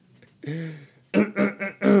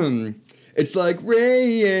It's like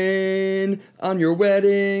rain on your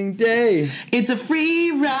wedding day. It's a free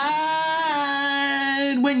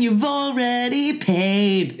ride when you've already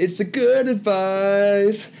paid. It's the good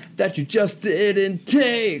advice that you just didn't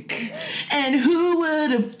take. And who would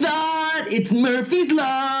have thought it's Murphy's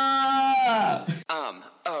Law? I'm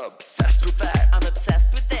obsessed with that. I'm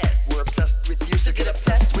obsessed with this. We're obsessed with you, so get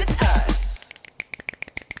obsessed with us.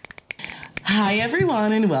 Hi,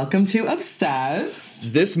 everyone, and welcome to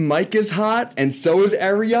Obsessed. This mic is hot, and so is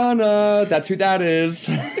Ariana. That's who that is.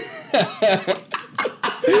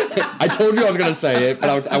 I told you I was going to say it,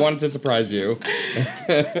 but I wanted to surprise you.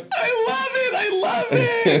 I love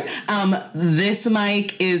it. This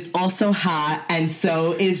mic is also hot, and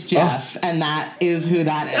so is Jeff, and that is who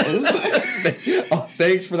that is. Oh,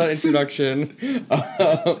 thanks for that introduction.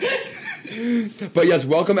 But yes,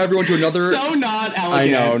 welcome everyone to another... So not elegant. I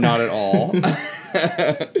know, not at all.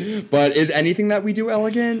 But is anything that we do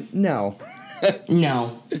elegant? No.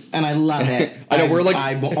 No, and I love it. I know, we're like...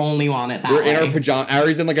 I only want it that We're way. in our pajamas.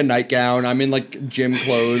 Ari's in like a nightgown. I'm in like gym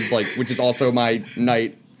clothes, like which is also my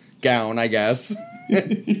nightgown, I guess.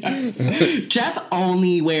 Yes. Jeff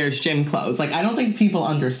only wears gym clothes. Like, I don't think people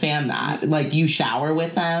understand that. Like, you shower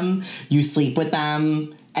with them, you sleep with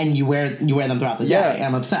them, and you wear them throughout the day.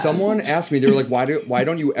 I'm obsessed. Someone asked me, they were like, why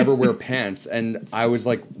don't you ever wear pants? And I was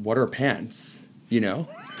like, what are pants? You know?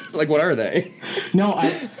 Like, what are they? No,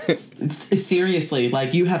 seriously,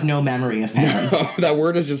 like, you have no memory of pants. No, that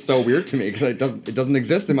word is just so weird to me because it doesn't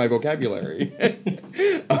exist in my vocabulary. But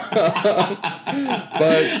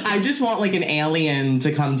I just want, like, an alien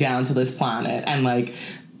to come down to this planet and, like,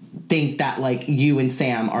 think that, like, you and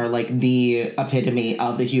Sam are, like, the epitome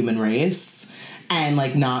of the human race and,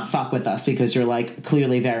 like, not fuck with us because you're, like,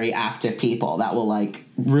 clearly very active people that will, like,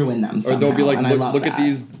 ruin them somehow. Or they'll be like, look at that.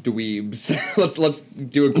 these dweebs. let's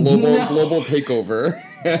do a global takeover.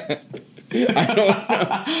 I don't know.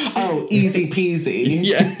 Oh, easy peasy.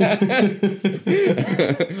 Yeah.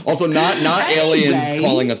 Also, not aliens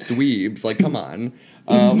calling us dweebs. Like, come on.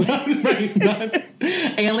 Not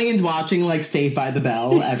aliens watching like Saved by the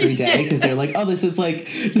Bell every day because they're like, oh, this is like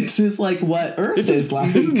what Earth is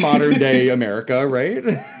like. This is modern day America, right?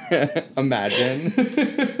 Imagine.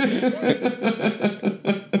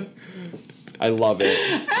 I love it.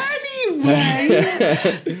 Anyway,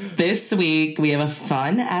 this week we have a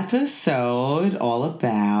fun episode all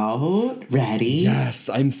about ready. Yes,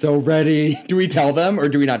 I'm so ready. Do we tell them or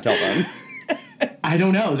do we not tell them? I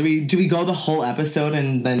don't know. Do we go the whole episode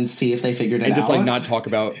and then see if they figured it out? And just like not talk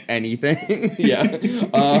about anything? Yeah.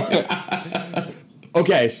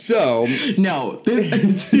 Okay, so no,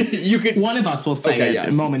 you could. One of us will say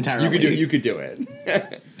it momentarily. You could do it.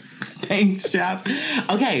 Thanks, Jeff.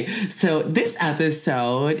 Okay, so this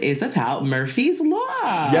episode is about Murphy's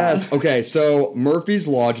Law. Yes, okay, so Murphy's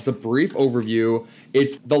Law, just a brief overview.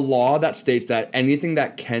 It's the law that states that anything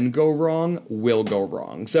that can go wrong will go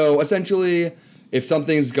wrong. So essentially, if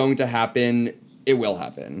something's going to happen, it will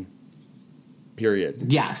happen. Period.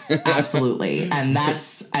 Yes, absolutely. and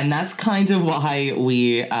that's kind of why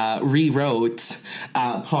we rewrote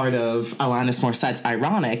part of Alanis Morissette's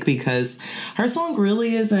Ironic, because her song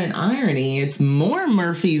really isn't irony. It's more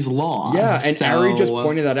Murphy's Law. Yeah, and Ari just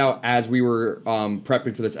pointed that out as we were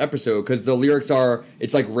prepping for this episode, because the lyrics are,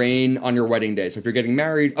 it's like rain on your wedding day. So if you're getting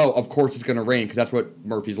married, oh, of course it's going to rain, because that's what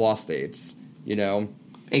Murphy's Law states, you know?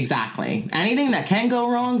 Exactly. Anything that can go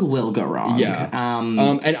wrong will go wrong. Yeah.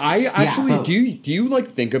 And I actually do you like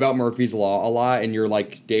think about Murphy's Law a lot in your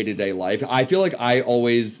like day-to-day life? I feel like I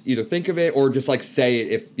always either think of it or just like say it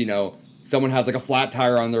if, you know, someone has like a flat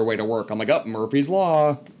tire on their way to work. I'm like, oh, Murphy's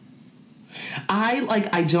Law.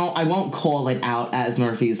 I won't call it out as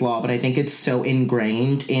Murphy's Law, but I think it's so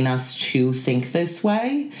ingrained in us to think this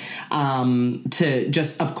way. To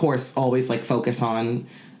just, of course, always like focus on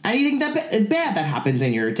anything that bad that happens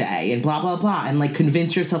in your day and blah, blah, blah. And, like,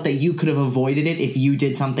 convince yourself that you could have avoided it if you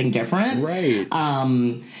did something different. Right.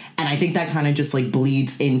 And I think that kind of just, like,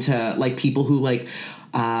 bleeds into, like, people who, like,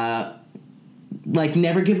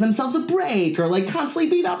 never give themselves a break or, like, constantly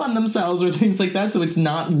beat up on themselves or things like that. So it's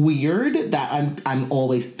not weird that I'm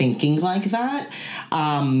always thinking like that.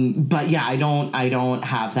 But, yeah, I don't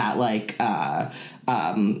have that, like,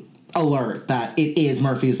 alert that it is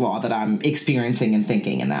Murphy's Law that I'm experiencing and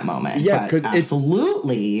thinking in that moment. Yeah, because it's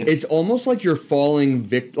almost like you're falling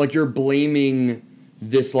like you're blaming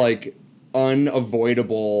this like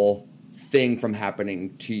unavoidable thing from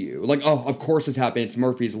happening to you. Like, oh, of course it's happened. It's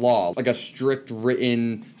Murphy's Law, like a strict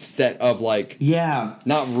written set of like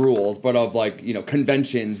not rules, but of like, you know,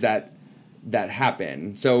 conventions that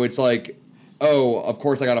happen. So it's like oh, of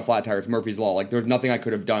course I got a flat tire. It's Murphy's Law. Like, there's nothing I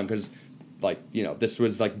could have done because, like, you know, this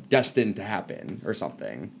was, like, destined to happen or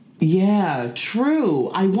something. Yeah, true.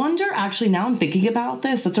 I wonder, actually, now I'm thinking about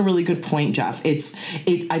this, that's a really good point, Jeff. I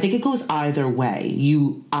think it goes either way.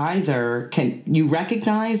 You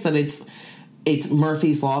recognize that it's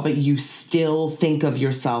Murphy's Law, but you still think of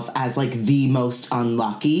yourself as, like, the most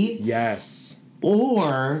unlucky. Yes.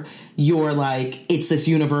 Or you're like, it's this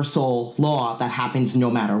universal law that happens no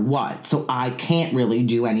matter what, so I can't really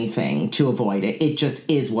do anything to avoid it. It just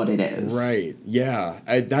is what it is. Right. Yeah.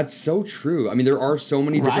 That's so true. I mean, there are so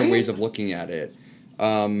many different ways of looking at it.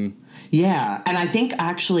 Yeah. And I think,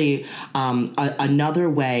 actually, another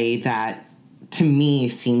way that, to me,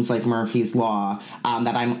 seems like Murphy's Law,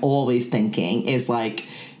 that I'm always thinking is, like,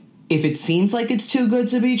 if it seems like it's too good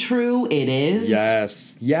to be true, it is.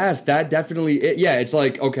 Yes, that definitely. It's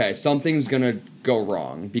like, okay, something's gonna go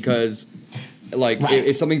wrong because, like,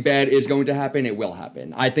 if something bad is going to happen, it will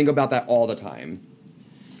happen. I think about that all the time.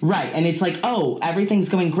 Right, and it's like, oh, everything's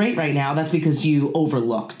going great right now. That's because you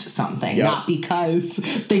overlooked something, not because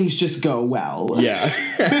things just go well. Yeah.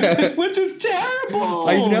 Which is terrible.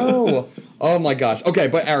 I know. Oh my gosh. Okay,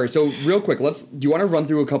 but Ari, so real quick, do you want to run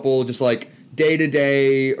through a couple just like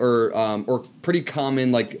day-to-day or pretty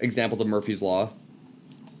common, like, examples of Murphy's Law?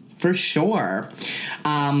 For sure.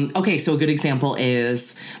 Okay, so a good example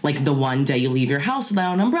is, like, the one day you leave your house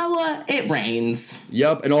without an umbrella, it rains.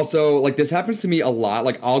 Yep, and also, like, this happens to me a lot.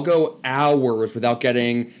 Like, I'll go hours without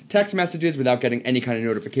getting text messages, without getting any kind of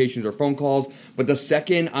notifications or phone calls, but the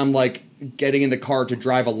second I'm, like, getting in the car to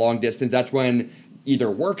drive a long distance, that's when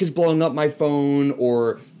either work is blowing up my phone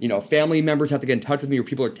or, you know, family members have to get in touch with me or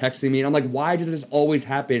people are texting me. And I'm like, why does this always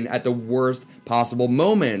happen at the worst possible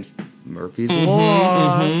moments? Murphy's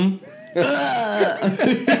Law.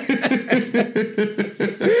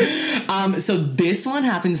 So this one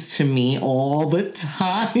happens to me all the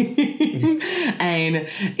time. And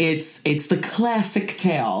it's the classic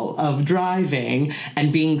tale of driving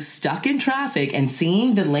and being stuck in traffic and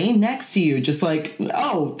seeing the lane next to you just like,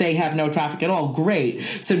 oh, they have no traffic at all. Great.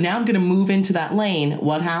 So now I'm going to move into that lane.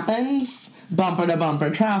 What happens? Bumper to bumper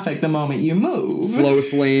traffic the moment you move.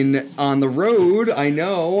 Slowest lane on the road, I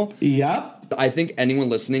know. Yep. I think anyone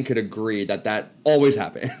listening could agree that always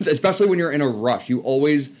happens, especially when you're in a rush. You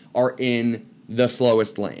always are in the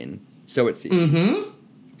slowest lane, so it seems.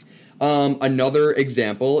 Mm-hmm. Another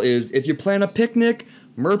example is if you plan a picnic,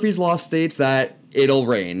 Murphy's Law states that it'll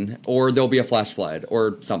rain or there'll be a flash flood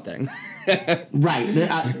or something. Right.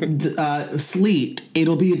 Sleet.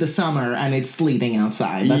 It'll be the summer and it's sleeting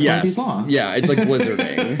outside. That's Murphy's Law. Yeah, it's like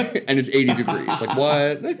blizzarding and it's 80 degrees. Like,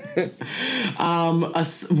 what?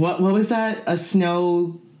 What was that? A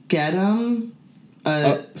Snowgeddon?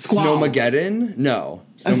 Snowmageddon? No.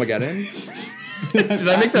 Snowmageddon? Did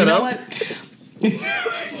I make that up?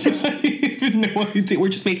 No idea. We're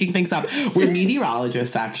just making things up. We're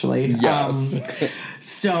meteorologists, actually. Yes.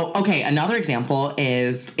 So, okay, another example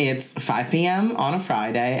is it's 5 p.m. on a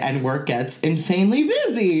Friday and work gets insanely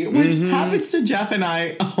busy, which happens to Jeff and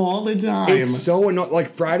I all the time. It's so annoying. Like,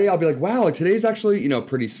 Friday, I'll be like, wow, today's actually,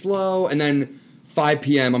 pretty slow. And then 5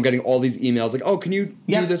 p.m., I'm getting all these emails like, oh, can you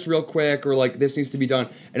do this real quick? Or, like, this needs to be done.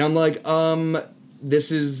 And I'm like,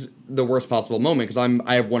 this is the worst possible moment because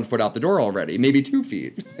I have 1 foot out the door already, maybe 2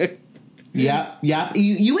 feet. Yep.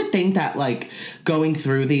 You would think that, like, going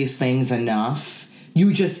through these things enough,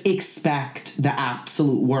 you just expect the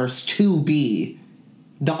absolute worst to be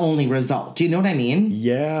the only result. Do you know what I mean?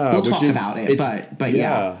 Yeah. We'll talk about it, but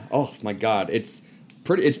yeah. Oh, my God. It's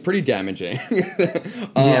pretty damaging.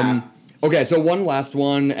 Yeah. Okay, so one last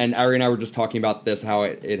one, and Ari and I were just talking about this, how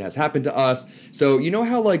it has happened to us. So you know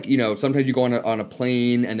how, like, sometimes you go on a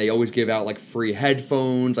plane and they always give out, like, free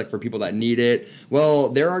headphones, like, for people that need it. Well,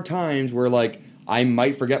 there are times where, like, I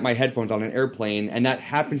might forget my headphones on an airplane, and that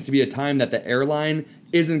happens to be a time that the airline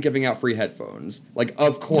isn't giving out free headphones. Like,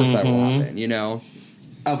 of course that will happen,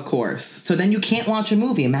 Of course. So then you can't watch a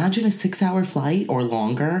movie. Imagine a 6-hour flight or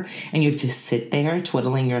longer, and you have to sit there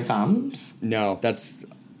twiddling your thumbs. No,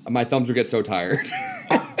 my thumbs would get so tired.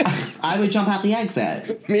 I would jump out the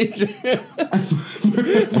exit. Me too.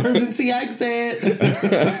 Emergency exit.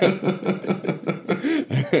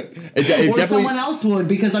 Or someone else would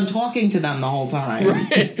because I'm talking to them the whole time.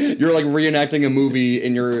 Right. You're like reenacting a movie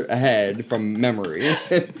in your head from memory.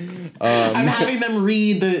 I'm having them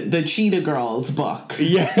read the Cheetah Girls book.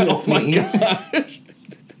 Yeah. Oh my gosh.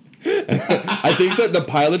 I think that the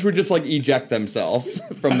pilots would just like eject themselves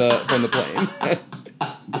from the plane.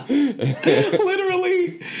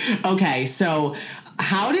 Literally. Okay, so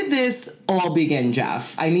how did this all begin,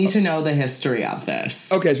 Jeff? I need to know the history of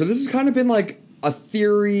this. Okay, so this has kind of been like a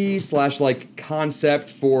theory / like concept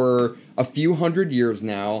for a few hundred years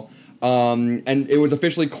now. And it was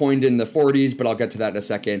officially coined in the 40s, but I'll get to that in a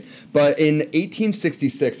second. But in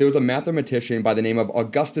 1866, there was a mathematician by the name of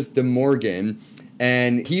Augustus de Morgan,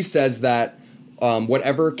 and he says that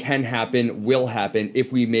whatever can happen will happen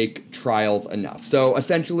if we make trials enough. So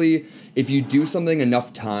essentially, if you do something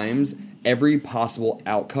enough times, every possible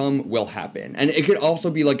outcome will happen. And it could also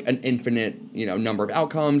be like an infinite, number of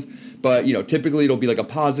outcomes, but, typically it'll be like a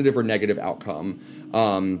positive or negative outcome.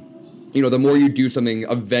 The more you do something,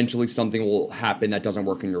 eventually something will happen that doesn't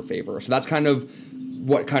work in your favor. So that's kind of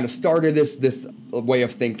what kind of started this way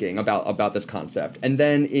of thinking about this concept. And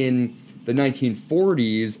then in the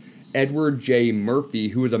 1940s, Edward J. Murphy,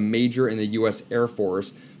 who was a major in the U.S. Air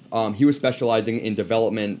Force, he was specializing in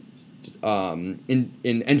development in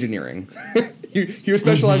engineering. he was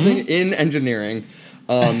specializing in engineering.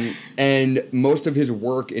 And most of his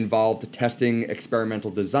work involved testing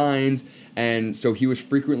experimental designs, and so he was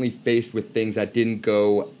frequently faced with things that didn't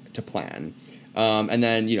go to plan. And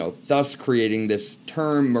then, thus creating this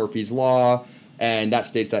term, Murphy's Law, and that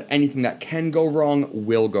states that anything that can go wrong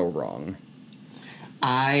will go wrong.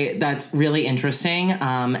 That's really interesting,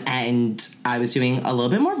 and I was doing a little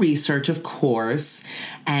bit more research, of course,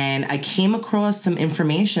 and I came across some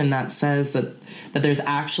information that says that there's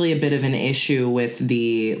actually a bit of an issue with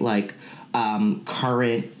the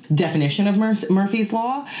current definition of Murphy's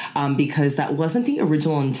Law, because that wasn't the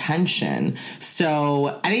original intention.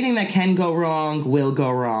 So anything that can go wrong will go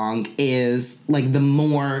wrong is like the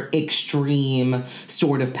more extreme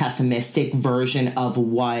sort of pessimistic version of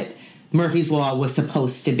what Murphy's Law was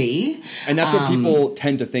supposed to be. And that's what people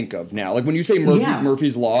tend to think of now. Like when you say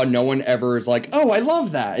Murphy's Law, no one ever is like, oh, I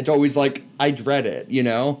love that. It's always like, I dread it,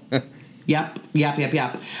 Yep.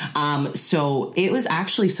 So it was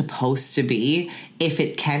actually supposed to be, if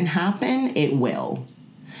it can happen, it will.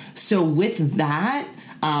 So with that,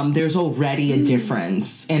 there's already a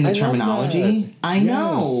difference in the terminology. I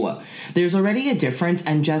know. There's already a difference.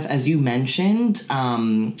 And Jeff, as you mentioned,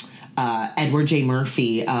 Edward J.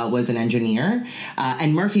 Murphy was an engineer,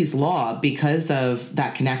 and Murphy's Law, because of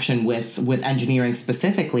that connection with engineering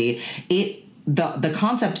specifically, the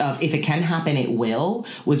concept of if it can happen, it will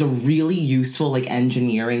was a really useful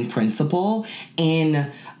engineering principle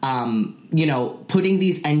in putting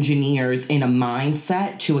these engineers in a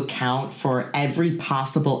mindset to account for every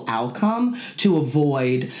possible outcome to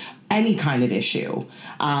avoid any kind of issue.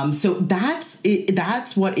 So that's it.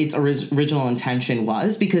 That's what its original intention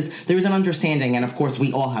was, because there was an understanding, and of course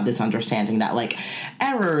we all have this understanding that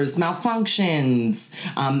errors, malfunctions,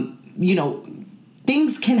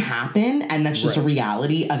 things can happen, and that's just a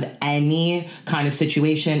reality of any kind of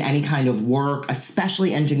situation, any kind of work,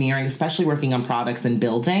 especially engineering, especially working on products and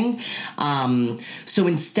building. So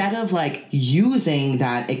instead of using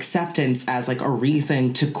that acceptance as a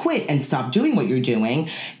reason to quit and stop doing what you're doing,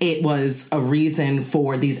 it was a reason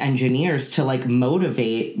for these engineers to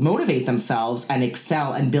motivate themselves and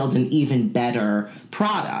excel and build an even better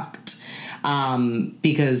product.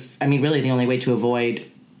 Because really the only way to avoid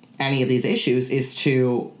any of these issues is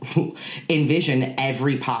to envision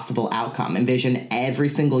every possible outcome, envision every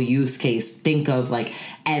single use case, think of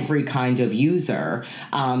every kind of user.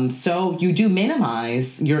 So you do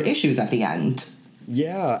minimize your issues at the end.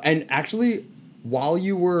 Yeah. And actually, while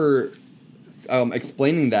you were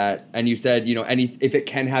explaining that, and you said, if it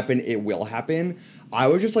can happen, it will happen, I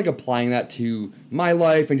was just applying that to my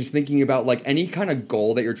life and just thinking about any kind of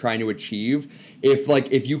goal that you're trying to achieve.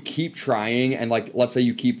 If you keep trying and let's say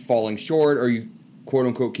you keep falling short, or you quote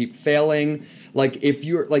unquote keep failing, if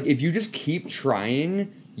you just keep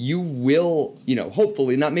trying, you will,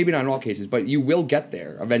 hopefully maybe not in all cases, but you will get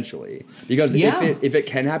there eventually, because if it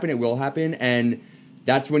can happen, it will happen. And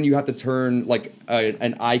that's when you have to turn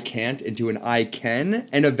an I can't into an I can,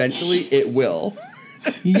 and eventually it will.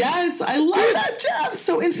 Yes, I love that, Jeff.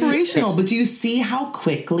 So inspirational. But do you see how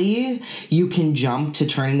quickly you can jump to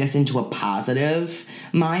turning this into a positive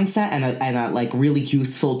mindset and a really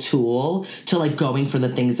useful tool to going for the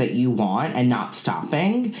things that you want and not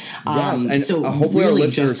stopping? Yes, and so hopefully really our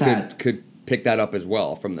listeners could pick that up as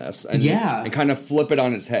well from this, and kind of flip it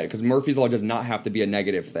on its head, because Murphy's Law does not have to be a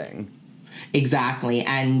negative thing. Exactly,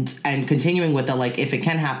 and continuing with the if it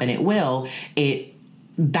can happen, it will.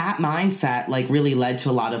 That mindset really led to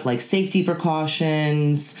a lot of safety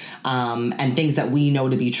precautions and things that we know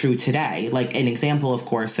to be true today. An example, of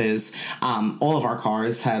course, is all of our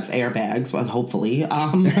cars have airbags, well, hopefully.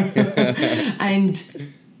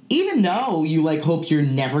 And even though you hope you're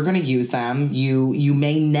never going to use them, you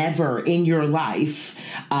may never in your life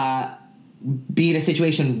be in a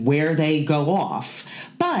situation where they go off.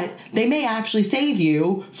 But they may actually save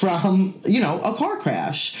you from, a car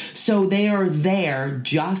crash. So they are there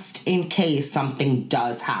just in case something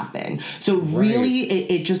does happen. So really,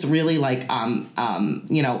 it just really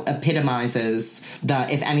epitomizes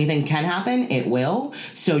the, if anything can happen, it will.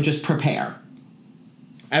 So just prepare.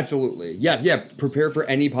 Absolutely. Yeah. Prepare for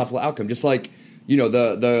any possible outcome. Just like,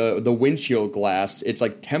 the windshield glass, it's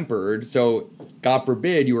like tempered. So God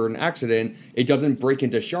forbid you were in an accident, it doesn't break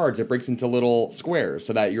into shards. It breaks into little squares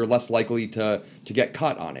so that you're less likely to get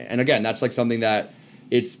cut on it. And again, that's like something that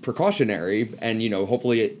it's precautionary and,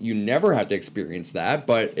 hopefully you never have to experience that,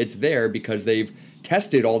 but it's there because they've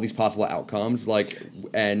tested all these possible outcomes,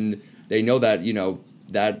 and they know that,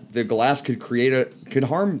 that the glass could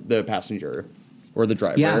harm the passenger or the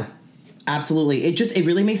driver. Yeah. Absolutely. It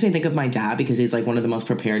really makes me think of my dad because he's like one of the most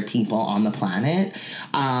prepared people on the planet,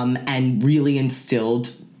 and really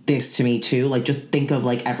instilled this to me too. Like, just think of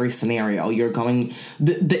like every scenario. You're going,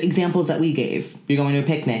 the examples that we gave, you're going to a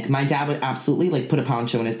picnic. My dad would absolutely like put a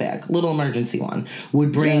poncho in his bag, little emergency one,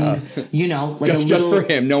 would bring, just for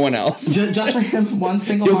him, no one else. Just for him, one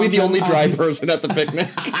single You'll be the only dry person at the picnic.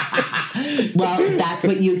 Well, that's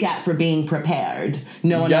what you get for being prepared.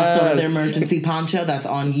 No one else thought of their emergency poncho. That's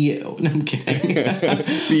on you. No, I'm kidding.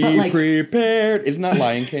 Be prepared. Isn't that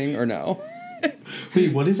Lion King or no?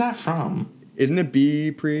 Wait, what is that from? Isn't it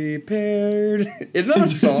Be Prepared? Isn't that a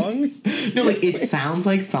song? No, it sounds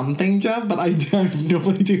like something, Jeff, but I have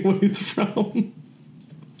no idea what it's from.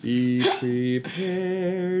 Be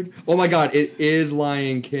prepared. Oh my God, it is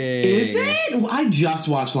Lion King. Is it? I just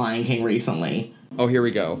watched Lion King recently. Oh, here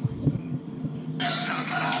we go.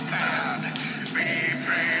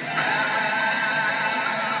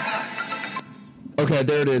 Okay,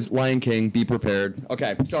 there it is. Lion King, Be Prepared.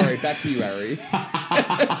 Okay, sorry. Back to you, Ari.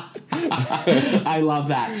 I love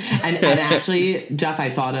that. And actually, Jeff, I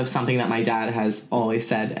thought of something that my dad has always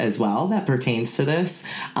said as well that pertains to this.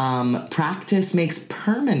 Practice makes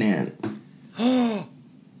permanent.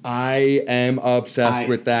 I am obsessed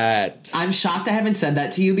with that. I'm shocked I haven't said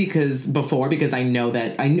that to you because I know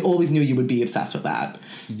that I always knew you would be obsessed with that.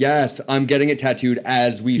 Yes, I'm getting it tattooed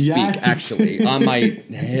as we speak, actually, on my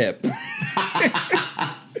hip.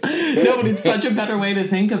 No, but it's such a better way to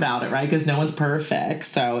think about it, right? Because no one's perfect.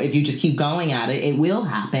 So if you just keep going at it, it will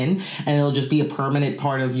happen, and it'll just be a permanent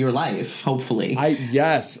part of your life, hopefully. I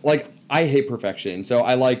hate perfection, so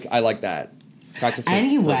I like that. Practice.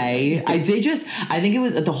 Anyway, I think it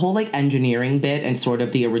was the whole engineering bit and sort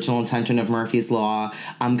of the original intention of Murphy's Law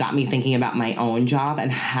got me thinking about my own job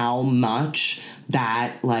and how much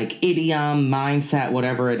that idiom, mindset,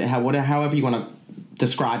 however you want to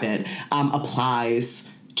describe it, applies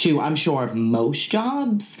to, I'm sure, most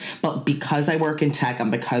jobs, but because I work in tech and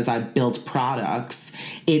because I build products,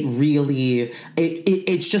 it really,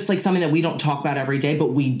 it's just something that we don't talk about every day,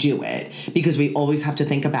 but we do it because we always have to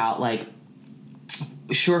think about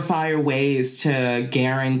surefire ways to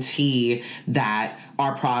guarantee that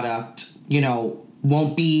our product,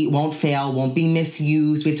 won't fail, won't be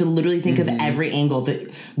misused. We have to literally think of every angle.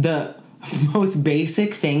 The most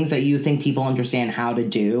basic things that you think people understand how to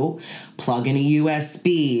do: plug in a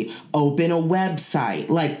USB, open a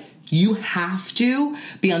website. You have to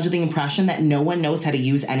be under the impression that no one knows how to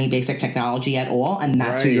use any basic technology at all, and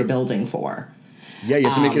that's who you're building for. Yeah, you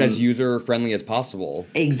have to make it as user-friendly as possible.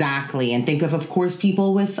 Exactly. And think of course,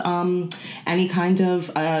 people with any kind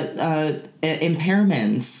of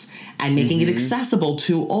impairments and making it accessible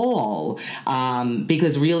to all.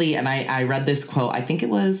 Because really, and I read this quote, I think it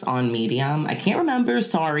was on Medium. I can't remember.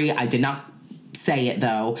 Sorry, I did not say it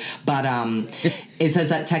though, but it says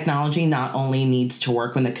that technology not only needs to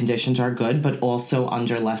work when the conditions are good, but also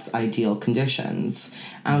under less ideal conditions.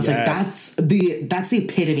 I was like, that's the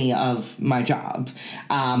epitome of my job,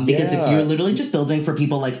 because if you're literally just building for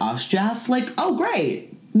people like us, Jeff, oh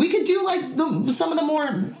great, we could do some of the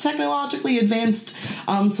more technologically advanced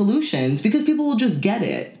solutions because people will just get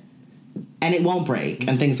it. And it won't break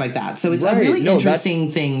and things like that. So it's a really interesting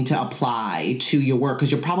thing to apply to your work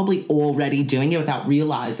because you're probably already doing it without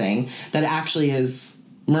realizing that it actually is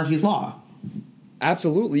Murphy's Law.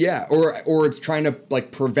 Absolutely, yeah. Or it's trying to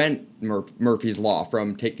prevent Murphy's Law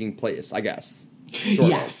from taking place, I guess.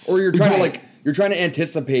 Yes. Or you're trying to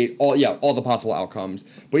anticipate all the possible outcomes.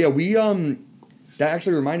 But yeah, we that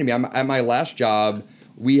actually reminded me. At my last job,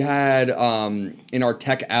 we had in our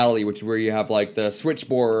tech alley, which is where you have the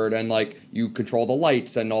switchboard and you control the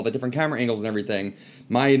lights and all the different camera angles and everything.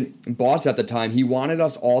 My boss at the time, he wanted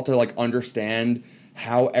us all to understand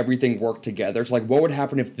how everything worked together. So like, what would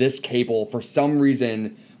happen if this cable, for some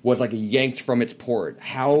reason, was like yanked from its port?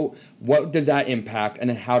 What does that impact, and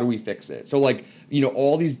then how do we fix it? So like,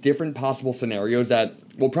 all these different possible scenarios that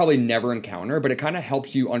we'll probably never encounter, but it kind of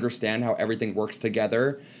helps you understand how everything works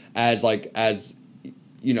together as an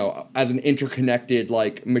interconnected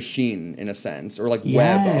like machine in a sense, or like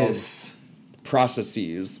web of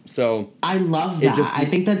processes. So I love that. I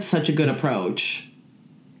think that's such a good approach.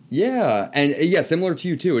 Yeah, and similar to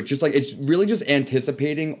you too. It's just like, it's really just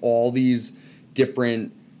anticipating all these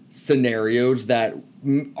different scenarios that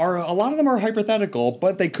are, a lot of them are hypothetical,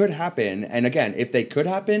 but they could happen. And again, if they could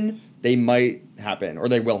happen, they might happen, or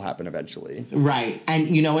they will happen eventually. Right.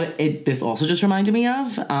 And you know what this also just reminded me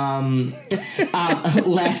of?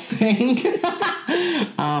 Last thing.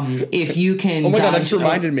 If you can... Oh my God, that just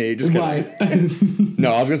reminded me. Just kidding. Right.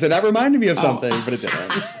 No, I was going to say, that reminded me of something, but it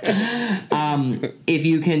didn't. If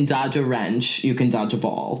you can dodge a wrench, you can dodge a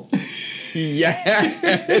ball.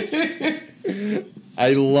 Yes!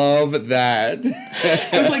 I love that.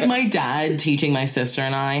 It's like my dad teaching my sister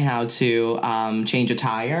and I how to change a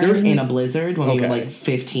tire in a blizzard when we were like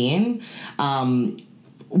 15.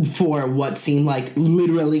 For what seemed like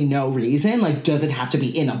literally no reason. Like, does it have to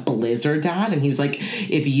be in a blizzard, Dad? And he was like,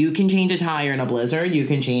 if you can change a tire in a blizzard, you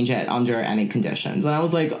can change it under any conditions. And I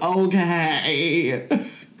was like, okay.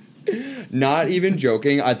 Not even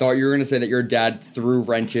joking. I thought you were going to say that your dad threw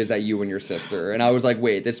wrenches at you and your sister. And I was like,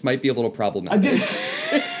 wait, this might be a little problematic.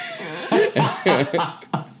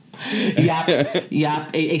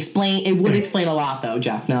 Yep. It would explain a lot, though,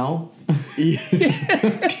 Jeff, no? I'm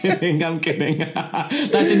kidding.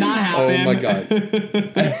 That did not happen. Oh, my God.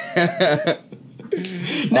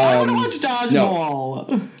 Now I want to watch Dodgeball.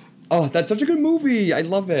 No. Oh, that's such a good movie. I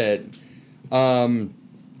love it.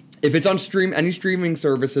 If it's on any streaming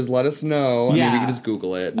services, let us know. I mean, we can just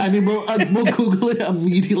Google it. I mean, we'll Google it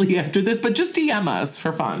immediately after this, but just DM us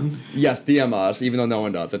for fun. Yes, DM us, even though no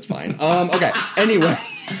one does. It's fine. Okay, anyway.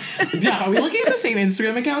 Yeah, are we looking at the same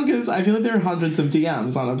Instagram account? Because I feel like there are hundreds of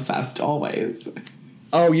DMs on Obsessed always.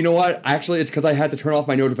 Oh, you know what? Actually, it's because I had to turn off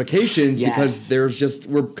my notifications because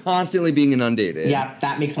we're constantly being inundated. Yeah,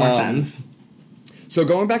 that makes more sense. So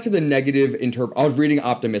going back to the negative I was reading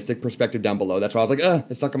optimistic perspective down below. That's why I was like,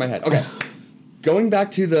 it's stuck in my head. Okay. Going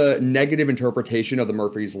back to the negative interpretation of the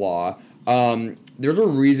Murphy's Law, there's a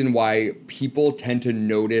reason why people tend to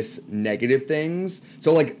notice negative things.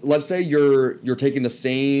 So, like, let's say you're taking the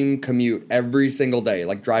same commute every single day,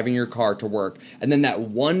 like driving your car to work, and then that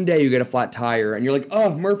one day you get a flat tire, and you're like,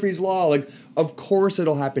 Murphy's Law, like, of course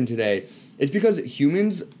it'll happen today. It's because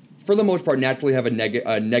humans, for the most part, naturally have a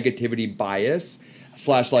negativity bias /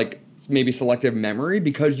 like maybe selective memory,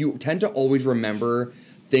 because you tend to always remember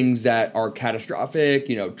things that are catastrophic,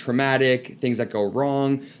 traumatic, things that go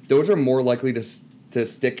wrong. Those are more likely to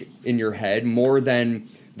stick in your head more than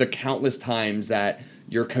the countless times that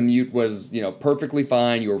your commute was, perfectly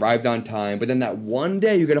fine, you arrived on time, but then that one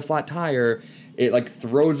day you get a flat tire, it like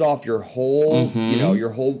throws off your whole,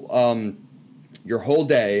 your whole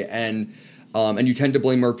day, and you tend to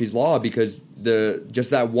blame Murphy's Law because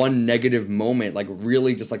just that one negative moment like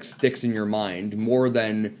really just like sticks in your mind more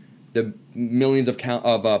than the millions of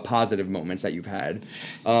positive moments that you've had.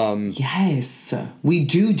 Yes, we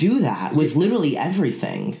do that with literally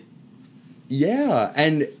everything. Yeah,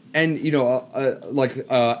 and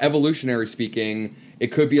evolutionary speaking,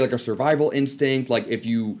 it could be like a survival instinct. Like if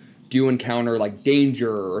you do encounter like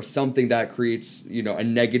danger or something that creates a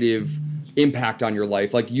negative impact on your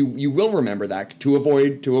life, like you will remember that to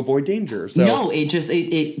avoid danger. So no,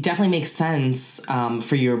 it definitely makes sense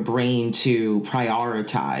for your brain to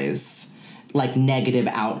prioritize like negative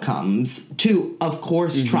outcomes to, of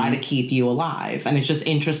course, try to keep you alive. And it's just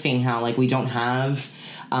interesting how like we don't have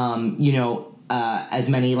as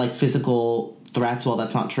many like physical threats. Well,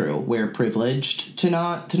 that's not true. We're privileged to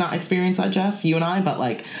not experience that, Jeff, you and I, but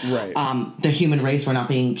like right. The human race, we're not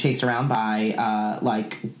being chased around by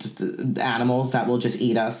animals that will just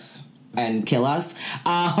eat us and kill us.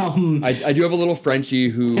 I do have a little Frenchie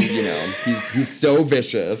who, he's so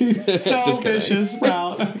vicious. He's so vicious,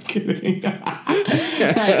 Sprout. I'm kidding.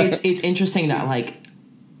 But it's interesting that like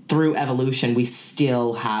through evolution, we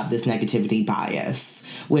still have this negativity bias,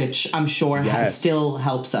 which I'm sure still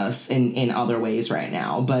helps us in other ways right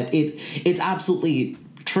now. But it's absolutely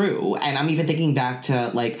true. And I'm even thinking back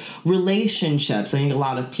to like relationships. I think a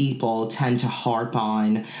lot of people tend to harp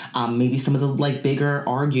on maybe some of the like bigger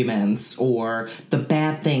arguments or the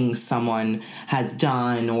bad things someone has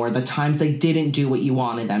done or the times they didn't do what you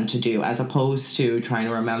wanted them to do, as opposed to trying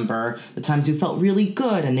to remember the times you felt really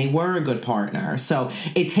good and they were a good partner. So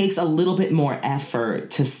it takes a little bit more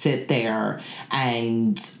effort to sit there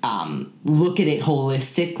and look at it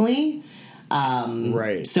holistically.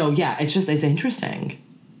 Right. So yeah, it's interesting.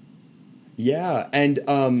 Yeah, and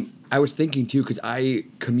I was thinking too, because I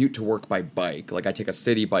commute to work by bike. Like I take a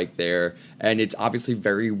city bike there, and it's obviously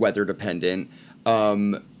very weather dependent.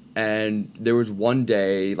 And there was one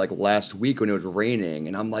day, like last week, when it was raining,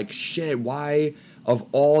 and I'm like, shit, why of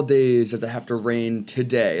all days does it have to rain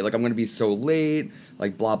today? Like I'm going to be so late,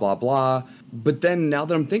 like blah, blah, blah. But then now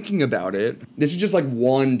that I'm thinking about it, this is just like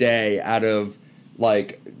one day out of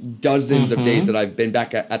like dozens of days that I've been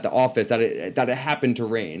back at the office that it happened to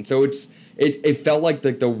rain. So it felt like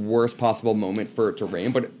the worst possible moment for it to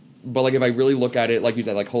rain. But like if I really look at it, like you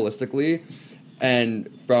said, like holistically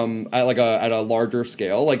and from at a larger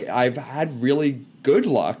scale, like I've had really good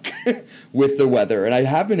luck with the weather, and I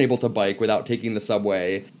have been able to bike without taking the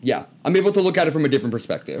subway. Yeah, I'm able to look at it from a different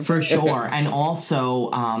perspective. For sure. And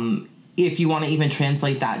also, if you want to even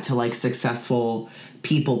translate that to like successful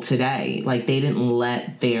people today, like they didn't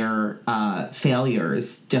let their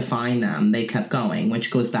failures define them. They kept going,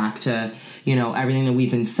 which goes back to, you know, everything that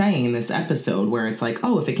we've been saying in this episode, where it's like,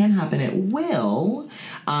 oh, if it can happen, it will.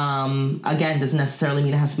 Again, doesn't necessarily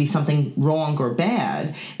mean it has to be something wrong or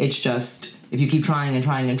bad. It's just, if you keep trying and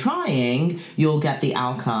trying and trying, you'll get the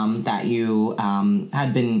outcome that you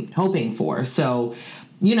had been hoping for. So,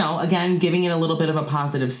 you know, again, giving it a little bit of a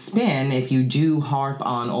positive spin, if you do harp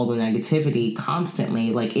on all the negativity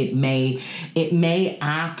constantly, like it may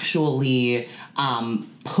actually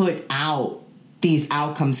put out these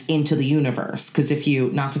outcomes into the universe. Because if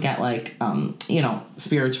you, not to get like, you know,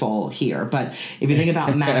 spiritual here, but if you think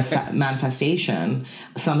about manifestation,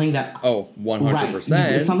 something that... Oh, 100%.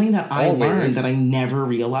 Right, something that I always learned that I never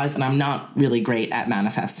realized, and I'm not really great at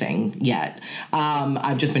manifesting yet.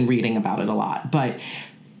 I've just been reading about it a lot. But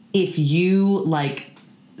if you, like,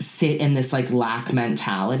 sit in this, like, lack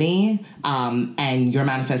mentality, and your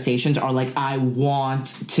manifestations are like, I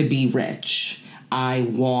want to be rich, I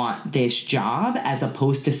want this job, as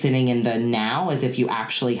opposed to sitting in the now as if you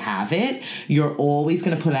actually have it, you're always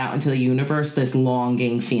going to put out into the universe this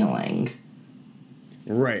longing feeling.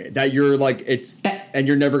 Right. That you're like, and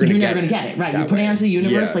you're never going to get it. You're never going to get it. Right. You're putting out into the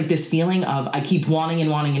universe like this feeling of, I keep wanting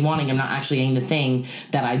and wanting and wanting. I'm not actually getting the thing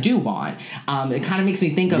that I do want. It kind of makes me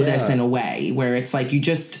think of this in a way where it's like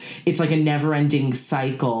it's like a never ending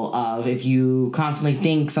cycle of, if you constantly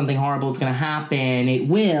think something horrible is going to happen, it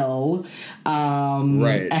will.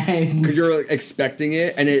 Right. Because you're expecting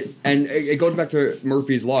it, and it goes back to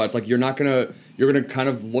Murphy's Law. It's like you're gonna kind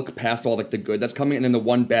of look past all like the good that's coming, and then the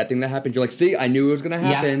one bad thing that happens, you're like, see, I knew it was gonna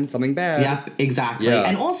happen, something bad. Yep, exactly. Yeah.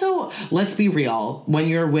 And also, let's be real, when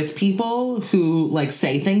you're with people who like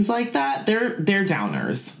say things like that, they're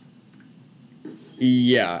downers.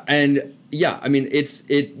 Yeah, and yeah, I mean, it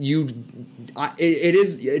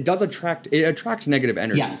attracts negative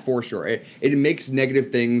energy for sure. It makes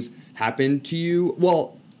negative things happen to you.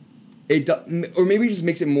 Well, or maybe it just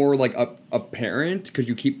makes it more like apparent because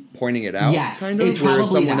you keep pointing it out. Yes, kind of. it's probably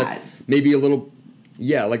someone that. That's maybe a little,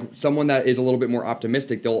 like someone that is a little bit more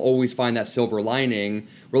optimistic, they'll always find that silver lining.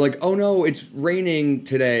 We're like, oh no, it's raining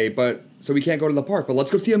today, so we can't go to the park, but let's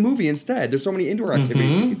go see a movie instead. There's so many indoor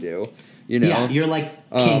activities we could do. You know? Yeah, you're like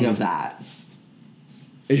king of that.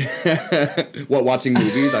 What, watching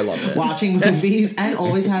movies? I love it. Watching movies and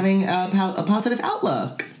always having a positive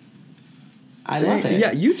outlook. I love it.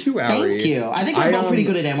 Yeah, you too, Ari. Thank you. I think we're both pretty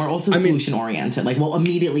good at it, and we're also solution-oriented. Like, we'll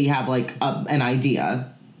immediately have, like, an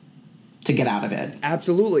idea to get out of it.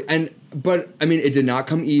 Absolutely. But, I mean, it did not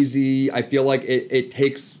come easy. I feel like it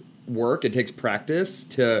takes work. It takes practice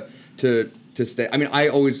to stay. I mean,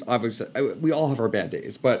 we all have our bad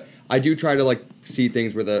days, but I do try to, like, see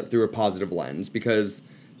things through a positive lens, because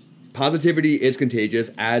positivity is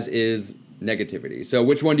contagious, as is negativity. So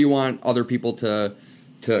which one do you want other people to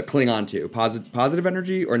cling on to? Positive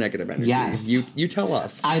energy or negative energy? Yes. You tell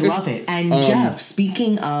us. I love it. And Jeff,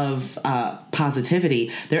 speaking of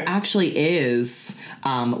positivity, there actually is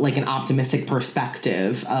like an optimistic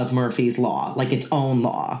perspective of Murphy's Law, like its own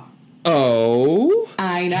law. Oh.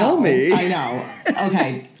 I know. Tell me. I know.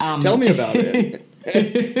 Okay. Tell me about it.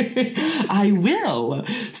 I will.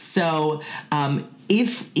 So,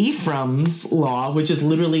 if Ephraim's law, which is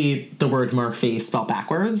literally the word Murphy spelled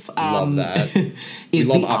backwards, love that. is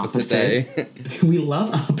we love the opposite day. We love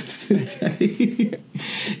opposite day.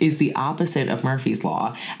 is the opposite of Murphy's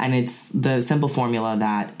Law. And it's the simple formula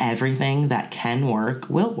that everything that can work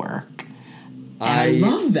will work. And I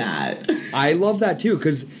love that. I love that too,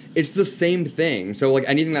 because it's the same thing. So, like,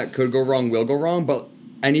 anything that could go wrong will go wrong, but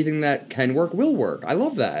anything that can work will work. I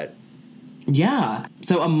love that. Yeah.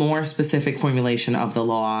 So a more specific formulation of the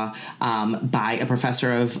law by a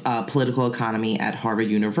professor of political economy at Harvard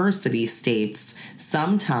University states,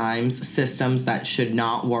 sometimes systems that should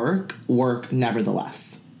not work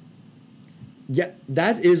nevertheless. Yeah,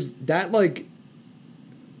 that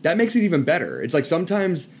makes it even better. It's like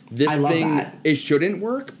sometimes this thing, it shouldn't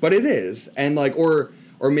work, but it is. And like, or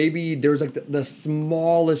maybe there's like the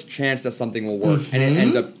smallest chance that something will work and it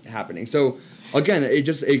ends up happening. So again,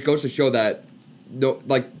 it goes to show that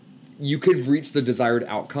you could reach the desired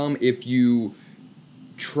outcome if you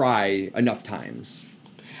try enough times.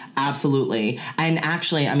 Absolutely. And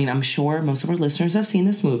actually, I mean, I'm sure most of our listeners have seen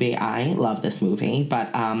this movie. I love this movie.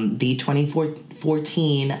 But the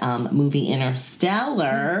 2014 movie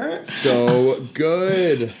Interstellar. So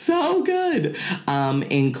good. So good.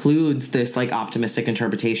 Includes this, like, optimistic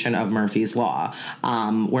interpretation of Murphy's Law,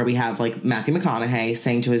 where we have, like, Matthew McConaughey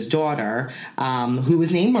saying to his daughter, who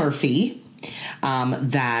is named Murphy,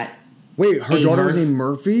 that... Wait, her daughter's named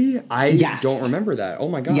Murphy? I don't remember that. Oh,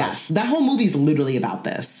 my gosh. Yes, that whole movie's literally about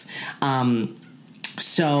this.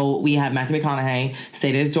 So we have Matthew McConaughey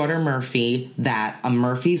say to his daughter Murphy that a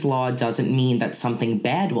Murphy's Law doesn't mean that something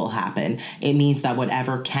bad will happen. It means that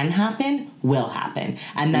whatever can happen will happen.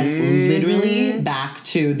 And that's literally back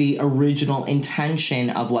to the original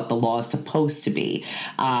intention of what the law is supposed to be.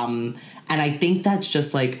 And I think that's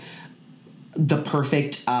just, like, the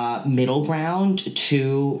perfect middle ground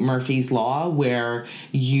to Murphy's Law, where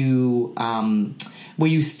you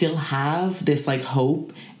still have this, like,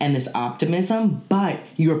 hope and this optimism, but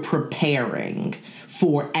you're preparing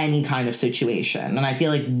for any kind of situation. And I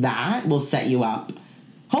feel like that will set you up,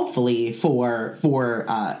 hopefully, for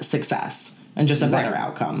success and just a better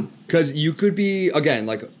outcome. Because you could be, again,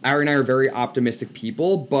 like, Ari and I are very optimistic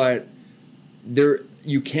people, but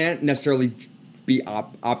you can't necessarily be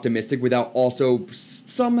optimistic without also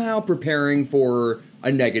somehow preparing for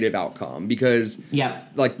a negative outcome, because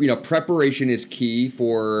preparation is key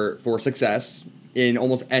for success in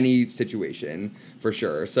almost any situation, for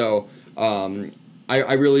sure. So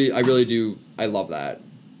I really do, I love that.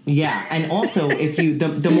 Yeah, and also if you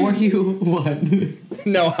the more you what?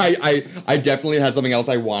 No, I definitely had something else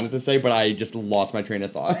I wanted to say, but I just lost my train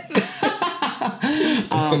of thought.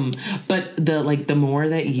 But the more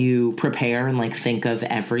that you prepare and, like, think of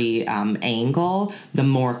every angle, the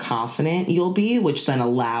more confident you'll be, which then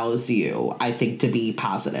allows you, I think, to be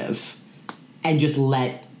positive and just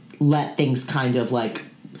let things kind of, like,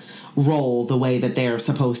 roll the way that they're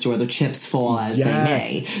supposed to, or the chips fall as they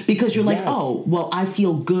may. Because you're like, oh, well, I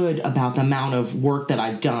feel good about the amount of work that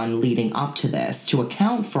I've done leading up to this to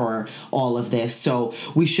account for all of this. So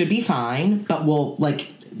we should be fine, but we'll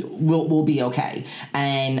be okay.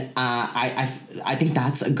 And I think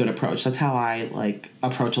that's a good approach. That's how I, like,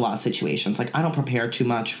 approach a lot of situations. Like, I don't prepare too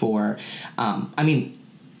much for,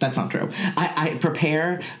 that's not true. I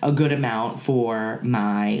prepare a good amount for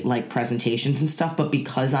my, like, presentations and stuff, but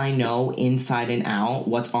because I know inside and out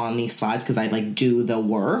what's on these slides, because I, like, do the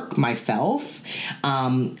work myself,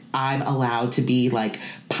 I'm allowed to be, like,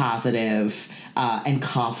 positive and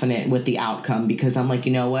confident with the outcome, because I'm like,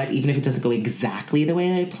 you know what, even if it doesn't go exactly the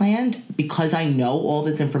way I planned, because I know all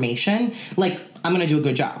this information, like, I'm going to do a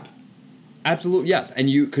good job. Absolutely, yes. And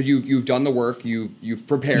because you've done the work, you've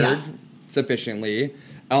prepared sufficiently.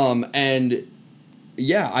 And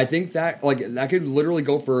yeah, I think that, like, that could literally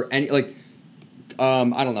go for any, like,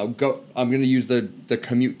 I don't know, I'm going to use the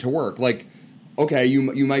commute to work. Like, okay,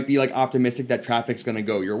 you might be, like, optimistic that traffic's going to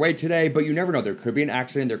go your way today, but you never know. There could be an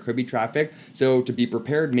accident, there could be traffic. So to be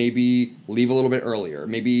prepared, maybe leave a little bit earlier.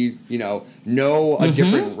 Maybe, know a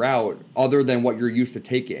different route other than what you're used to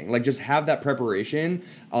taking. Like, just have that preparation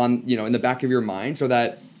on, in the back of your mind, so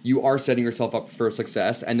that you are setting yourself up for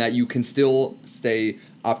success and that you can still stay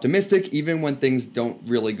optimistic even when things don't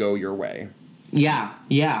really go your way. Yeah.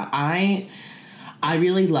 I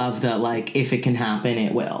really love the, like, if it can happen,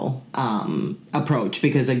 it will approach,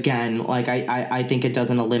 because, again, like, I think it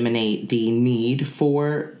doesn't eliminate the need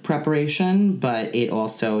for preparation, but it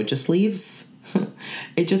also just leaves,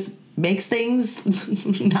 it just makes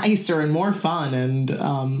things nicer and more fun.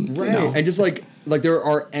 And, right. And just, like, there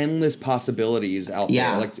are endless possibilities out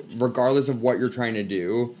there. Like, regardless of what you're trying to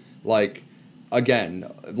do, like,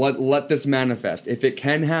 again, let this manifest. If it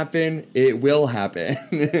can happen, it will happen.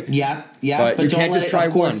 Yeah. But you can't just try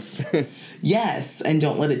once. Yes, and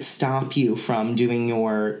don't let it stop you from doing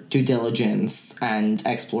your due diligence and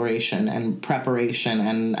exploration and preparation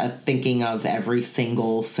and thinking of every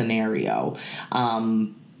single scenario.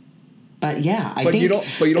 But yeah, I think you don't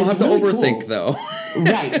have to really overthink cool. though.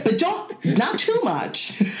 Right, but not too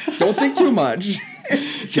much. Don't think too much.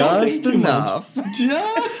 Just enough. Just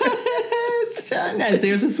enough.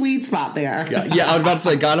 There's a sweet spot there. Yeah, I was about to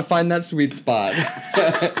say, gotta find that sweet spot.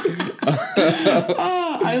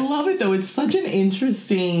 I love it though. It's such an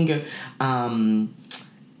interesting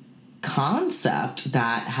concept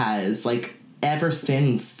that has like ever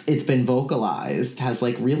since it's been vocalized has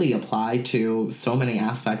like really applied to so many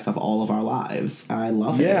aspects of all of our lives. I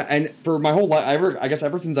love it. Yeah, and for my whole life, I guess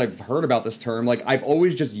ever since I've heard about this term, like I've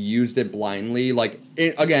always just used it blindly, like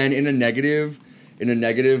again in a negative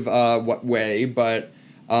way. But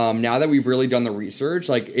now that we've really done the research,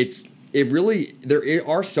 like there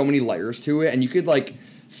are so many layers to it, and you could like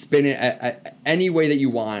spin it at any way that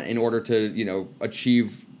you want in order to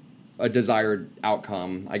achieve a desired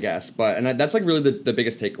outcome, I guess. But that's like really the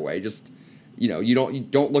biggest takeaway. Just you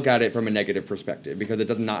don't look at it from a negative perspective, because it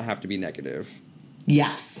does not have to be negative.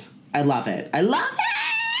 Yes, I love it. I love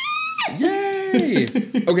it. Yay!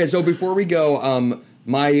 Okay, so before we go,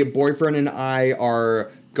 my boyfriend and I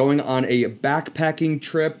are going on a backpacking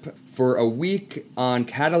trip for a week on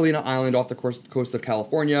Catalina Island off the coast of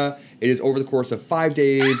California. It is over the course of 5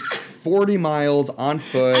 days, 40 miles on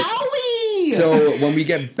foot. Owie! So when we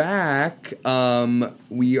get back,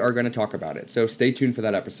 we are going to talk about it. So stay tuned for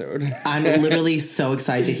that episode. I'm literally so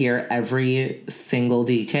excited to hear every single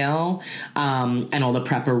detail and all the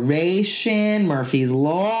preparation, Murphy's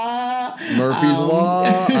Law.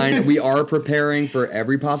 We are preparing for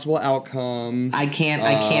every possible outcome. I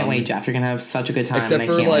can't wait, Jeff. You're going to have such a good time. Except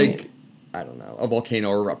for, wait. I don't know, a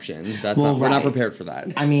volcano eruption. We're not prepared for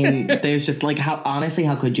that. I mean, there's just like, how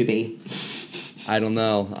could you be? I don't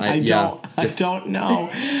know. I don't know.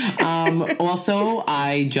 Also,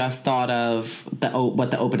 I just thought of what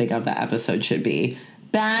the opening of the episode should be.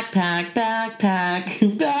 Backpack.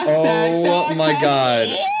 Oh my God.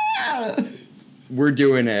 Yeah. We're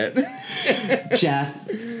doing it. Jeff.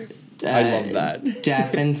 I love that.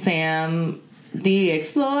 Jeff and Sam, the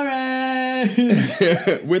explorers.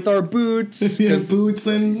 With our boots. Boots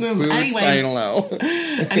and them. Boots, Anyway. I don't know.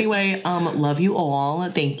 Anyway, love you all.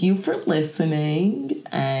 Thank you for listening.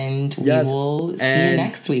 And we will see you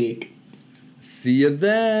next week. See you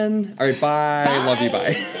then. All right, bye. Love you,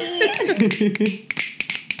 bye.